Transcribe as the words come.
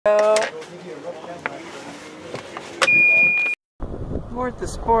Sport the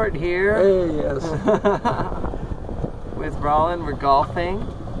Sport here. Hey, yes. With Rollin, we're golfing.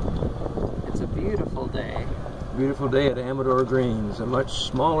 It's a beautiful day. Beautiful day at Amador Greens. A much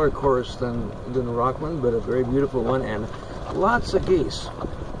smaller course than Rockland, but a very beautiful one, and lots of geese.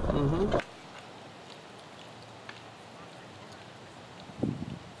 Mm-hmm.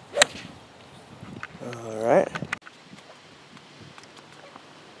 All right.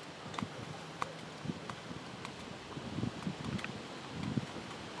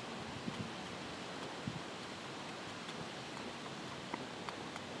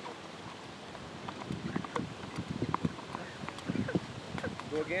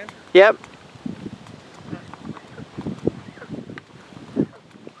 Go again? Yep.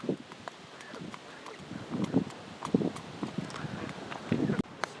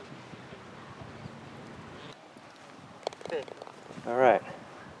 All right.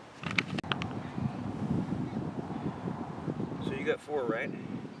 So you got 4, right?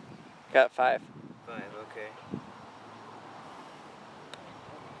 Got 5. 5, okay.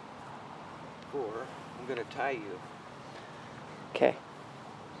 4. I'm gonna tie you. Okay.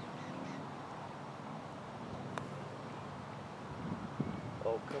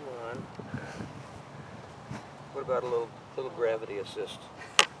 Oh, come on. What about a little gravity assist?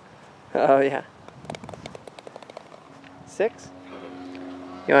 Oh yeah. 6?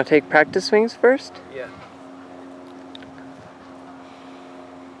 You want to take practice swings first? Yeah.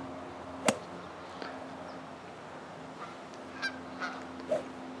 All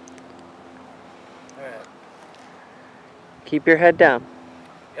right. Keep your head down.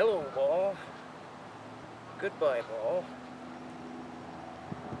 Hello, ball. Goodbye, ball.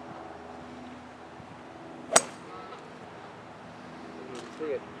 See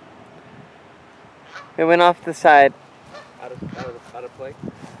it. It went off the side. Out of play.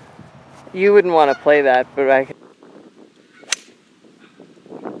 You wouldn't want to play that, but I could.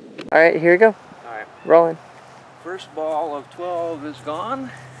 All right, here we go. All right. Rolling. First ball of 12 is gone.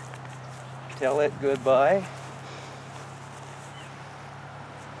 Tell it goodbye.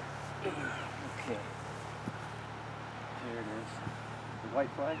 Okay. Here it is. The white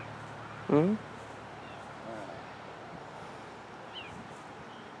flag? Mm-hmm.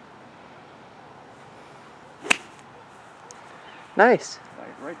 Nice.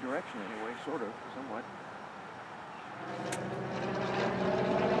 Right direction anyway, sort of, somewhat.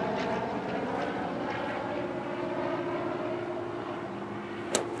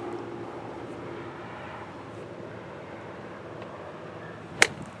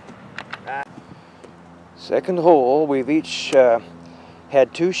 Second hole, we've each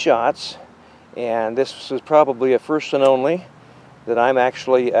had 2 shots, and this is probably a first and only that I'm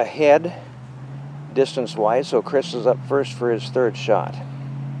actually ahead distance-wise, so Chris is up first for his 3rd shot.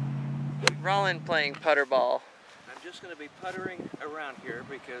 Rollin playing putter ball. I'm just going to be puttering around here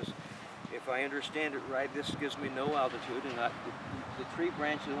because if I understand it right, this gives me no altitude, and the tree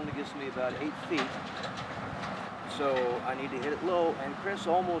branch only gives me about 8 feet. So I need to hit it low, and Chris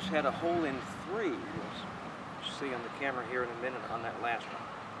almost had a hole in 3. You'll see on the camera here in a minute on that last one.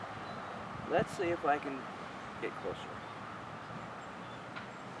 Let's see if I can get closer.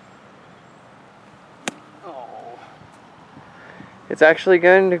 Oh. It's actually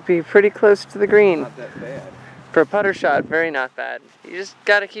going to be pretty close to the green. Not that bad. For a putter shot, very not bad. You just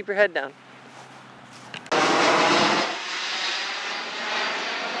got to keep your head down.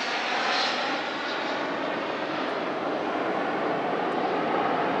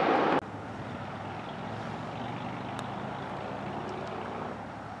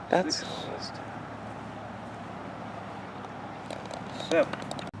 That's 6, 7.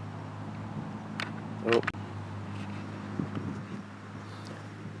 Oh.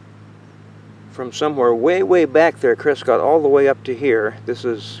 From somewhere way back there, Chris got all the way up to here. This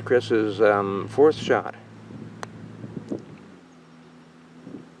is Chris's 4th shot.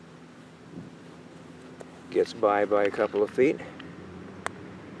 Gets by a couple of feet.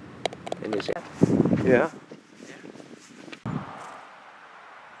 And he's yeah.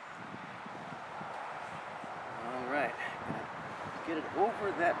 All right, get it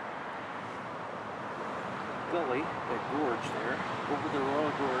over that gully, that gorge there, over the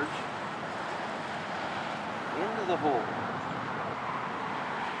Royal Gorge, into the hole.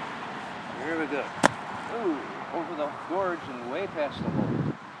 Here we go. Ooh, over the gorge and way past the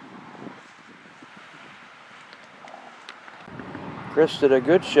hole. Chris did a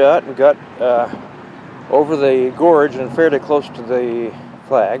good shot and got over the gorge and fairly close to the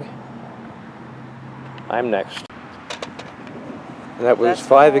flag. I'm next. And that was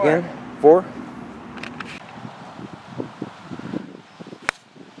 5 again? 4?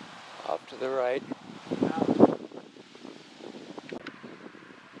 Off to the right.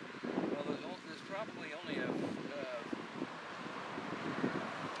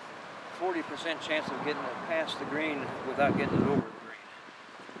 50% chance of getting it past the green without getting it over the green.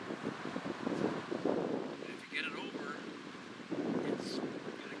 And if you get it over, it's going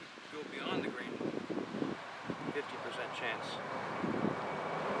to go beyond the green. 50% chance. I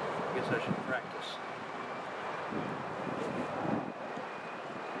guess I should practice.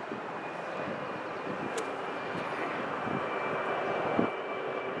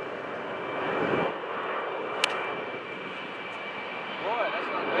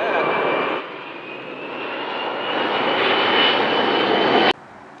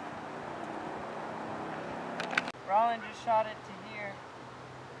 Rollin just shot it to here.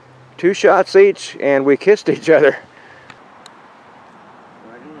 2 shots each, and we kissed each other.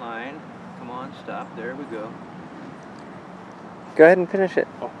 Right in line. Come on, stop. There we go. Go ahead and finish it.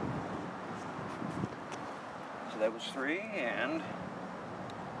 Oh. So that was 3 and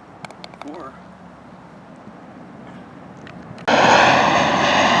 4.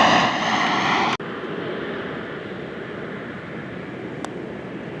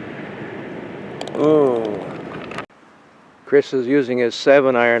 Oh. Chris is using his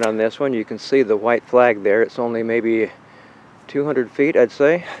 7-iron on this one. You can see the white flag there. It's only maybe 200 feet, I'd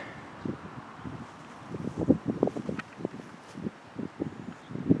say.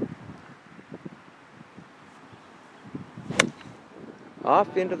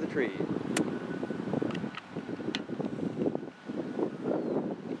 Off into the tree.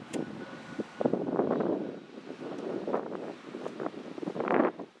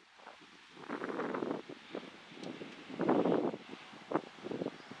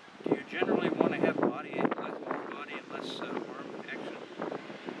 Do you generally want to have more body and less arm action?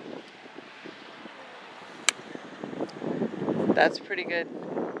 That's pretty good.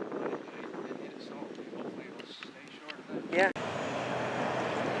 Hopefully it'll stay short of that. Yeah.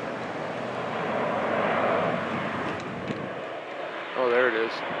 Oh, there it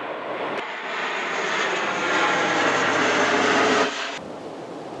is.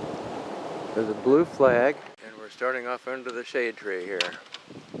 There's a blue flag, and we're starting off under the shade tree here.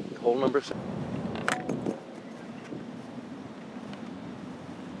 Hole number 7.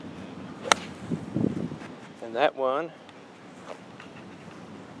 And that one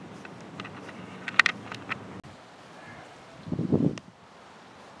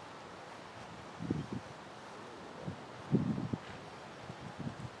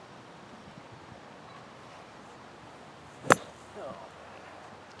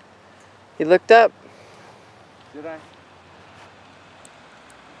He looked up. Did I?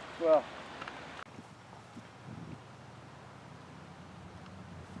 Well.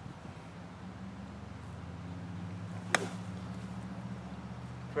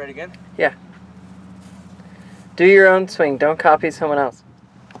 Try it again? Yeah. Do your own swing. Don't copy someone else.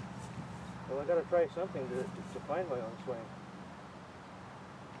 Well, I gotta try something to find my own swing.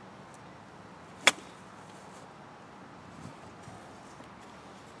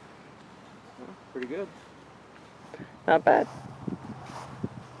 Pretty good. Not bad.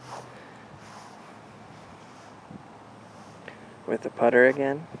 With the putter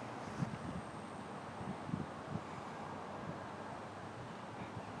again.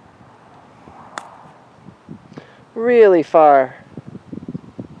 Really far.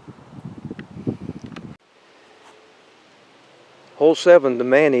 Hole 7, the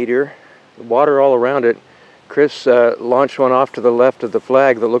man-eater. The water all around it. Chris launched one off to the left of the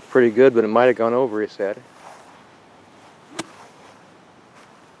flag that looked pretty good, but it might have gone over, he said.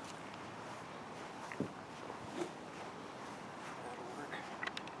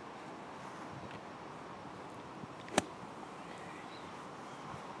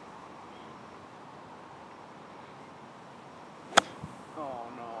 Oh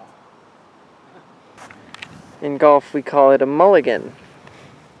no. In golf, we call it a mulligan.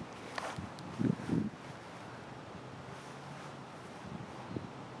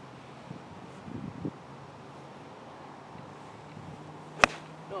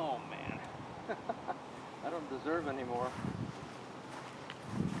 Oh man. I don't deserve any more.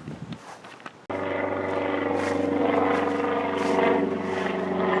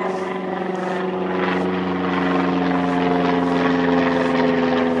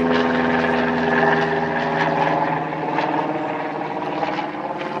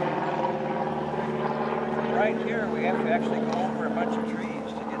 Right here we have to actually go over a bunch of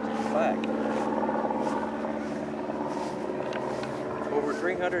trees to get to the flag. Over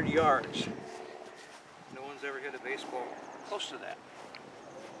 300 yards. No one's ever hit a baseball close to that.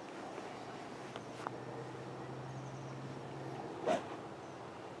 I'm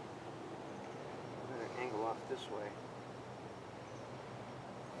going to angle off this way.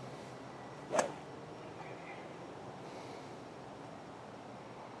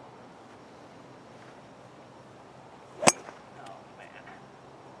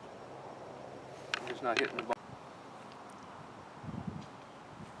 it's not hitting the ball.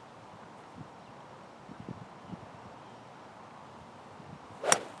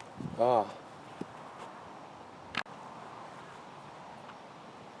 Oh.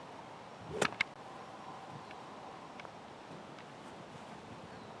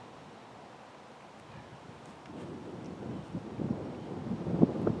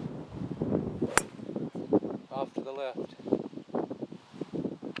 Off to the left.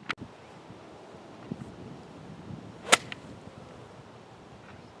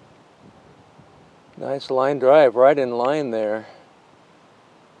 Nice line drive, right in line there.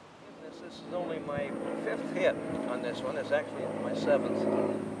 This is only my 5th hit on this one. It's actually my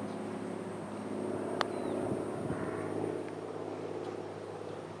 7th.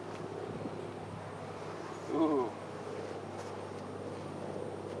 Ooh.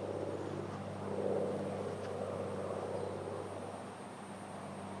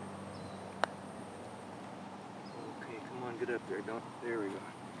 Okay, come on, get up there. Don't. There we go.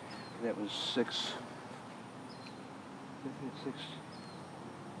 That was 6. 6.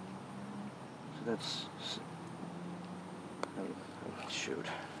 So that's. Oh, shoot.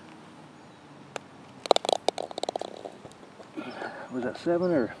 Was that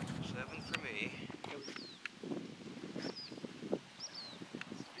 7 or? 7 for me.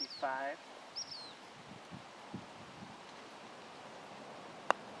 5.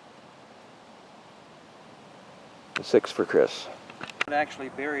 And 6 for Chris. Actually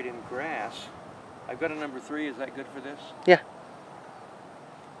buried in grass. I've got a number 3. Is that good for this? Yeah.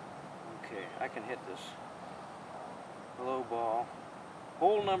 Okay, I can hit this. Low ball.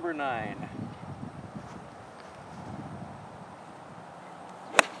 Hole number 9.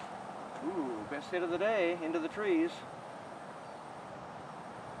 Ooh, best hit of the day. Into the trees.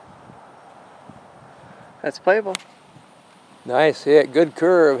 That's playable. Nice hit. Good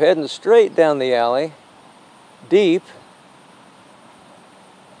curve. Heading straight down the alley. Deep.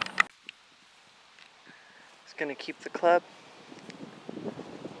 It's gonna keep the club.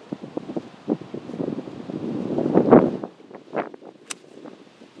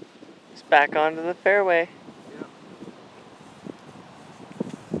 It's back onto the fairway. Yeah.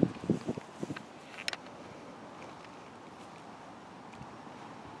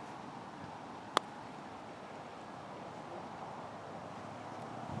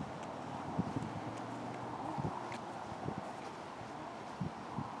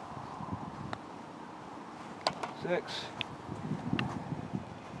 Six.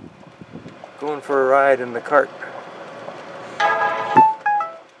 Going for a ride in the cart. Those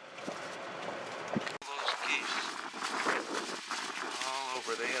geese all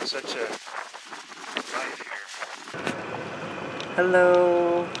over. They have such a life here.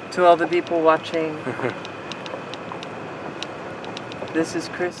 Hello to all the people watching. This is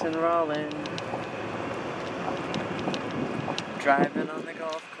Chris and Rollin. Driving on the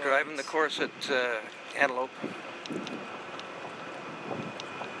golf course. Driving the course at Antelope.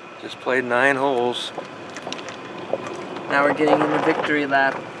 Just played 9 holes. Now we're getting in the victory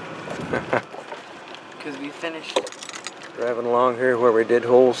lap. Because we finished. Driving along here where we did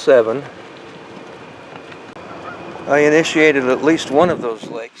hole 7. I initiated at least one of those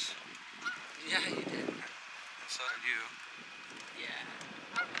lakes. Yeah, you did. So did you.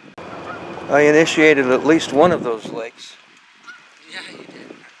 Yeah. I initiated at least one of those lakes.